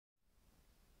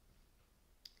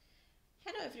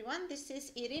Hello everyone, this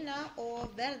is Irina or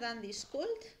Verdandi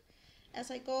Skuld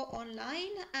as I go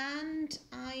online, and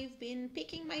I've been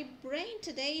picking my brain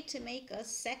today to make a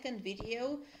second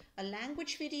video, a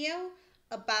language video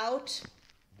about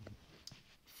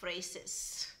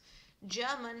phrases,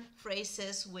 German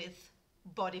phrases with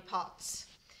body parts.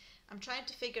 I'm trying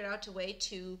to figure out a way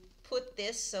to put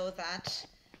this so that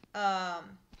I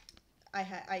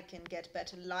can get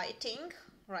better lighting.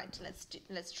 Right,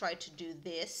 let's try to do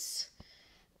this.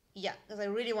 Yeah, because I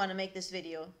really want to make this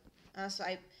video. So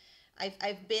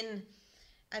I've been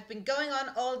going on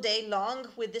all day long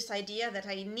with this idea that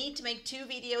I need to make 2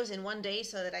 videos in one day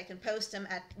so that I can post them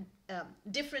at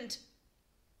different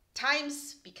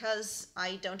times, because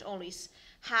I don't always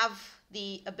have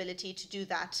the ability to do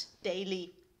that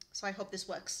daily. So I hope this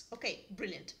works. Okay,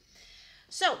 brilliant.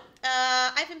 So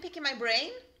I've been picking my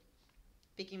brain,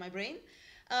 thinking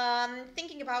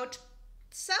about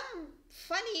some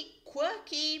funny,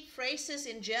 quirky phrases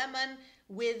in German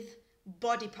with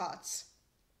body parts.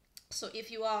 So if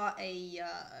you are a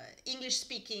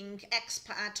English-speaking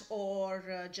expat,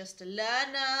 or just a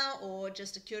learner, or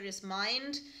just a curious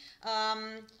mind,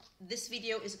 this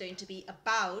video is going to be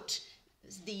about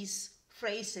these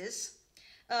phrases.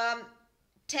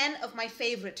 10 of my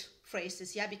favorite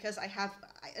phrases, yeah, because I have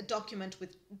a document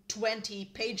with 20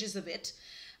 pages of it.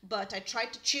 But I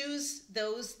tried to choose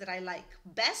those that I like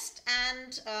best,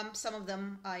 and some of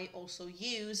them I also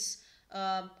use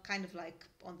kind of like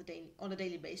on a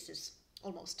daily basis,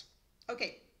 almost.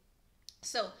 Okay,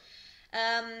 so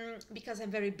because I'm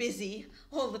very busy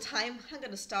all the time, I'm going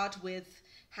to start with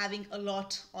having a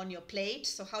lot on your plate.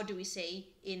 So how do we say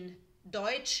in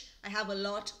Deutsch? I have a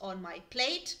lot on my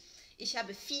plate. Ich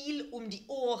habe viel die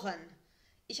Ohren.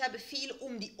 Ich habe viel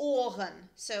die Ohren.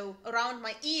 So around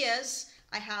my ears,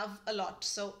 I have a lot.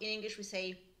 So in English we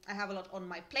say I have a lot on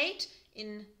my plate.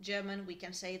 In German we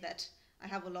can say that I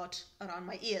have a lot around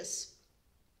my ears.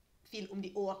 Viel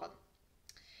die Ohren.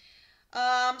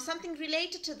 Something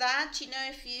related to that, you know,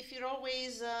 if you're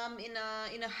always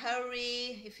in a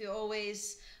hurry, if you're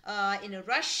always in a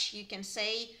rush, you can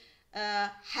say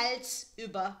Hals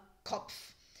über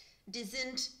Kopf. Die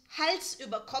sind Hals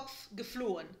über Kopf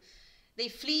geflohen. They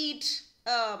fled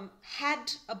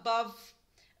head above,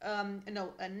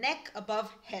 a neck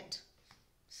above head.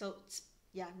 So it's,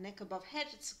 yeah, neck above head.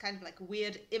 It's kind of like a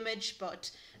weird image,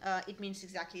 but it means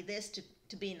exactly this, to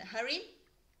be in a hurry.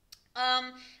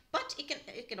 But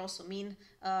it can also mean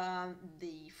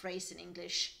the phrase in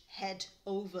English, head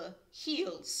over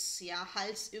heels. Yeah,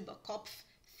 Hals über Kopf,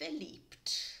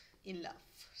 verliebt, in love.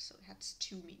 So it has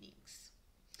 2 meanings.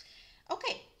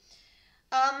 Okay.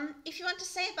 If you want to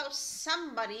say about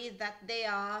somebody that they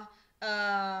are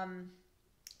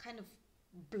kind of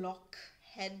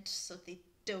blockhead, so they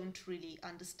don't really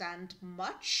understand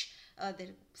much,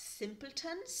 they're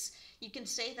simpletons, you can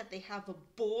say that they have a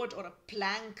board or a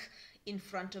plank in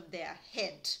front of their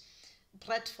head.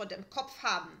 Brett vor dem Kopf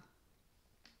haben.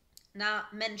 Na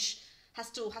Mensch,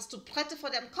 hast du Bretter vor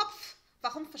dem Kopf?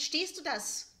 Warum verstehst du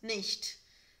das nicht?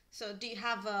 So do you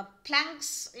have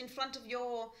planks in front of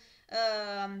your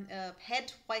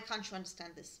head? Why can't you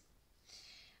understand this?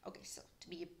 Okay, so to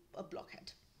be a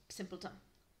blockhead, simpleton,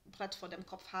 Brett vor dem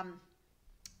Kopf haben.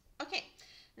 Okay,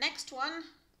 next one,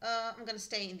 I'm going to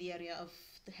stay in the area of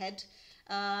the head.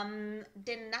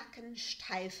 Den Nacken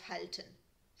steif halten.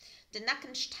 Den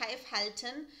Nacken steif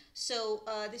halten, so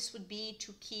this would be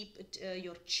to keep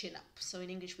your chin up. So in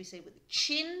English we say with the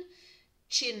chin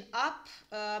up.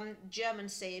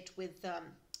 Germans say it with the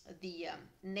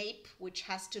nape, which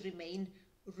has to remain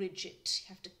rigid. You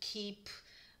have to keep,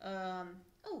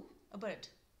 oh, a bird.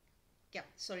 Yeah,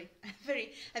 sorry.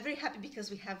 I'm very happy because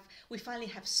we finally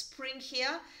have spring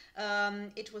here.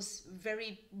 It was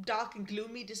very dark and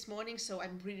gloomy this morning, so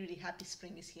I'm really happy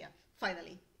spring is here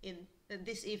finally in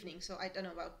this evening. So I don't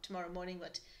know about tomorrow morning,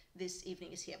 but this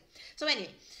evening is here. So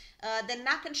anyway, den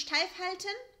Nacken steif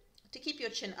halten, to keep your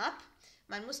chin up.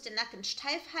 Man muss den Nacken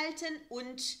steif halten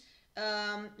und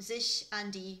sich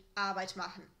an die Arbeit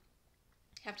machen.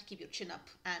 You have to keep your chin up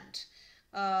and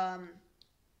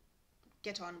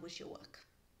get on with your work.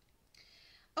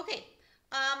 Okay,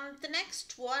 the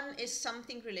next one is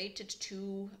something related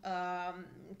to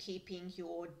keeping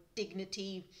your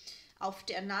dignity. Auf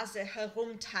der Nase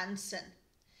herumtanzen.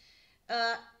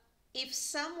 If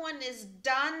someone is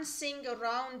dancing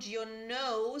around your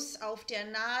nose, auf der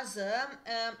Nase,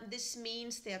 this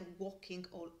means they're walking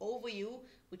all over you,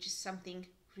 which is something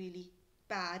really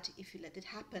bad if you let it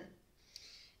happen.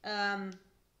 Let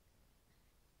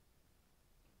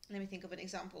me think of an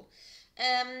example.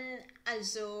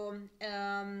 Also,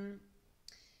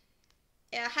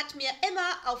 Er hat mir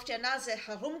immer auf der Nase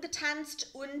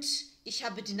herumgetanzt und ich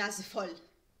habe die Nase voll.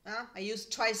 I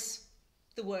used twice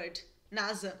the word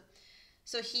Nase.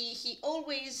 So he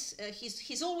always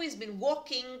he's always been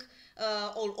walking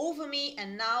all over me,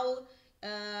 and now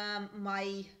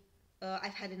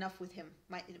I've had enough with him.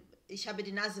 Ich habe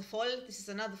die Nase voll. This is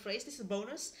another phrase. This is a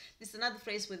bonus. This is another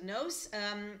phrase with nose.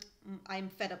 I'm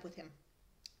fed up with him.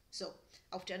 So,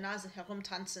 auf der Nase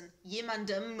herumtanzen.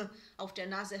 Jemandem auf der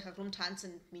Nase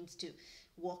herumtanzen means to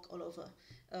walk all over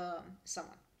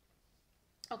someone.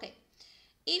 Okay.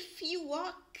 If you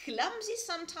are clumsy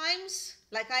sometimes,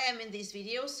 like I am in these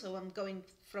videos, so I'm going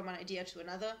from an idea to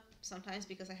another sometimes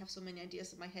because I have so many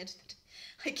ideas in my head that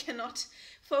I cannot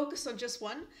focus on just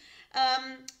one.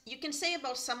 You can say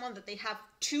about someone that they have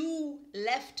two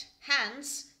left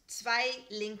hands, zwei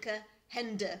linke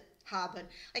Hände haben.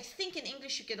 I think in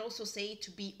English you can also say to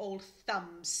be all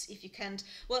thumbs, if you can't.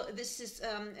 Well, this is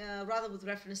rather with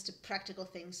reference to practical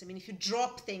things. I mean, if you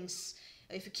drop things,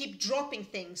 if you keep dropping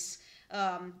things,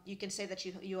 you can say that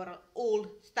you are all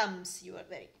thumbs, you are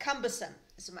very cumbersome.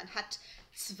 Also man hat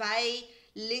zwei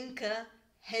linke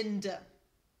Hände.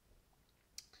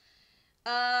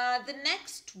 The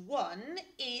next one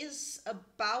is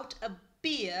about a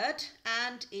beard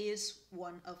and is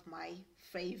one of my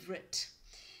favorite.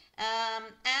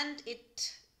 And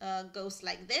it goes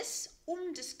like this: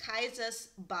 des Kaisers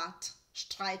Bart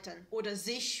streiten oder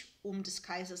sich des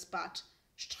Kaisers Bart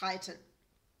streiten.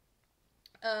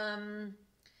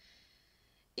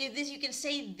 If this, you can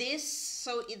say this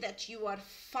so that you are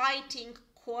fighting,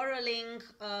 quarreling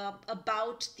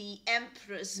about the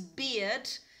emperor's beard.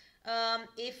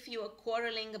 If you are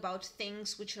quarreling about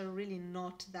things which are really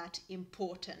not that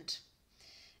important.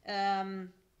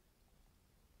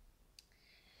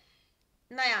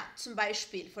 Naja, zum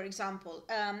Beispiel, for example,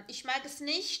 ich mag es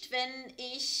nicht, wenn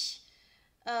ich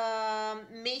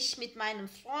mich mit meinem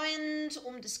Freund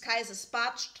des Kaisers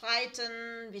Bart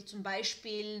streiten, wie zum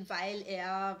Beispiel, weil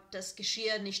er das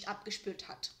Geschirr nicht abgespült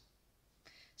hat.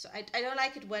 So I don't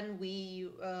like it when we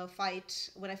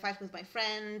fight with my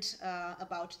friend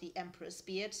about the emperor's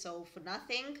beard, so for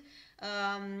nothing,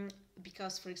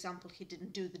 because, for example, he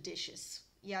didn't do the dishes.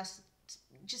 Yes,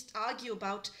 just argue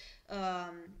about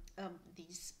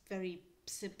these very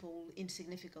simple,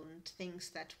 insignificant things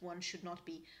that one should not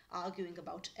be arguing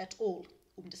about at all,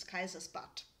 des Kaisers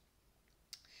Bart.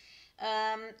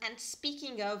 And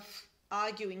speaking of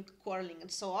arguing, quarreling,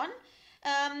 and so on,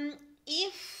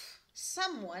 if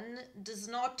someone does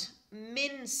not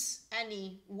mince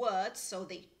any words, so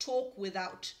they talk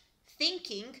without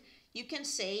thinking, you can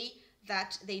say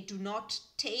that they do not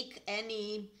take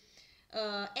any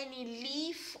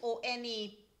leaf or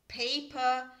any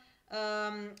paper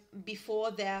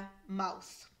before their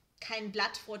mouth. Kein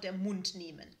Blatt vor der Mund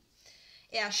nehmen.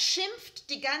 Er schimpft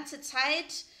die ganze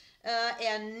Zeit,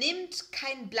 er nimmt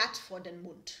kein Blatt vor den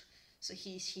Mund. So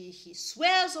he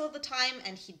swears all the time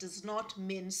and he does not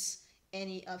mince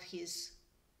any of his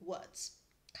words.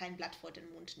 Kein Blatt vor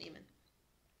den Mund nehmen.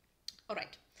 All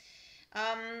right.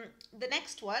 The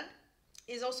next one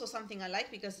is also something I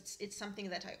like because it's something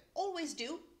that I always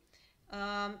do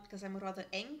because I'm a rather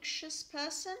anxious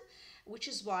person, which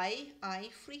is why I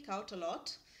freak out a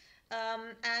lot.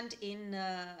 And in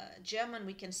German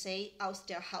we can say aus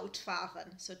der Haut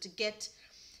fahren, so to get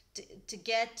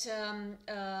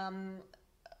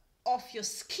off your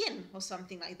skin or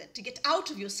something like that, to get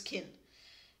out of your skin.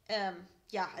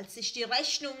 Ja, als ich die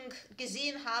Rechnung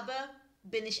gesehen habe,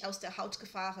 bin ich aus der Haut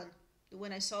gefahren.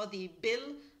 When I saw the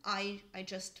bill, I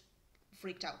just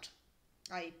freaked out.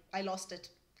 I lost it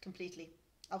completely.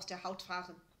 Aus der Haut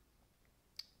fahren.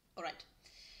 All right.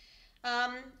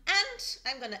 And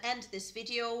I'm going to end this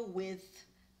video with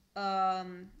a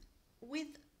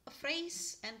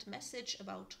phrase and message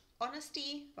about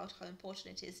honesty, about how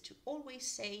important it is to always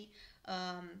say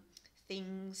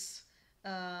things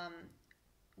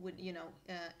with,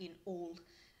 in all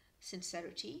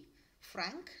sincerity,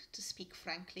 frank, to speak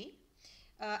frankly,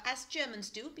 as Germans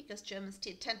do, because Germans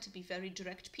tend to be very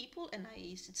direct people, and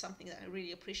it's something that I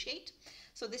really appreciate.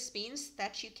 So this means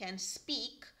that you can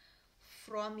speak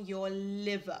from your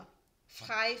liver,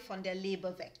 frei von der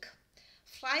Leber weg.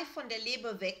 Frei von der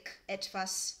Leber weg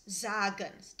etwas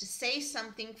sagen, to say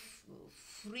something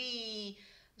free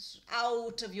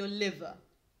out of your liver.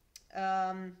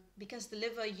 Because the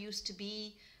liver used to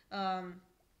be,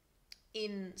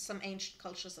 in some ancient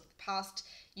cultures of the past,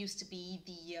 used to be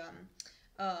the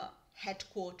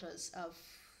headquarters of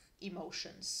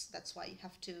emotions. That's why you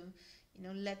have to,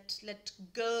 let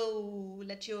go,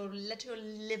 let your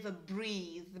liver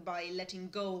breathe by letting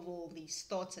go of all these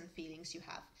thoughts and feelings you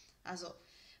have. Also,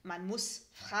 Man muss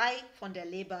frei von der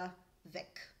Leber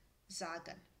weg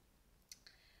sagen.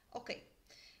 Okay,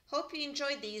 hope you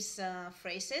enjoyed these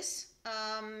phrases.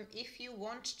 If you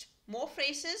want more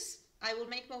phrases, I will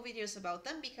make more videos about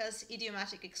them, because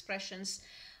idiomatic expressions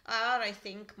are, I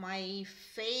think, my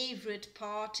favorite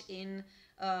part in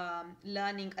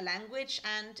learning a language.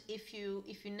 And if you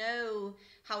know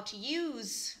how to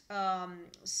use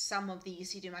some of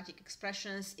these idiomatic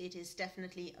expressions, it is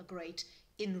definitely a great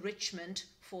enrichment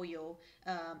for your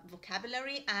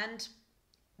vocabulary, and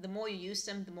the more you use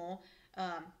them, the more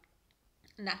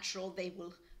natural they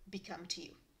will become to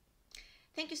you.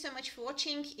 Thank you so much for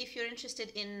watching. If you're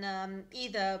interested in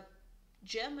either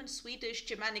German, Swedish,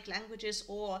 Germanic languages,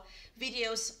 or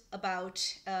videos about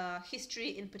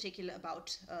history, in particular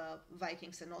about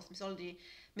Vikings and Norse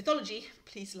mythology,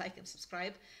 please like and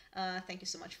subscribe. Thank you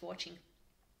so much for watching.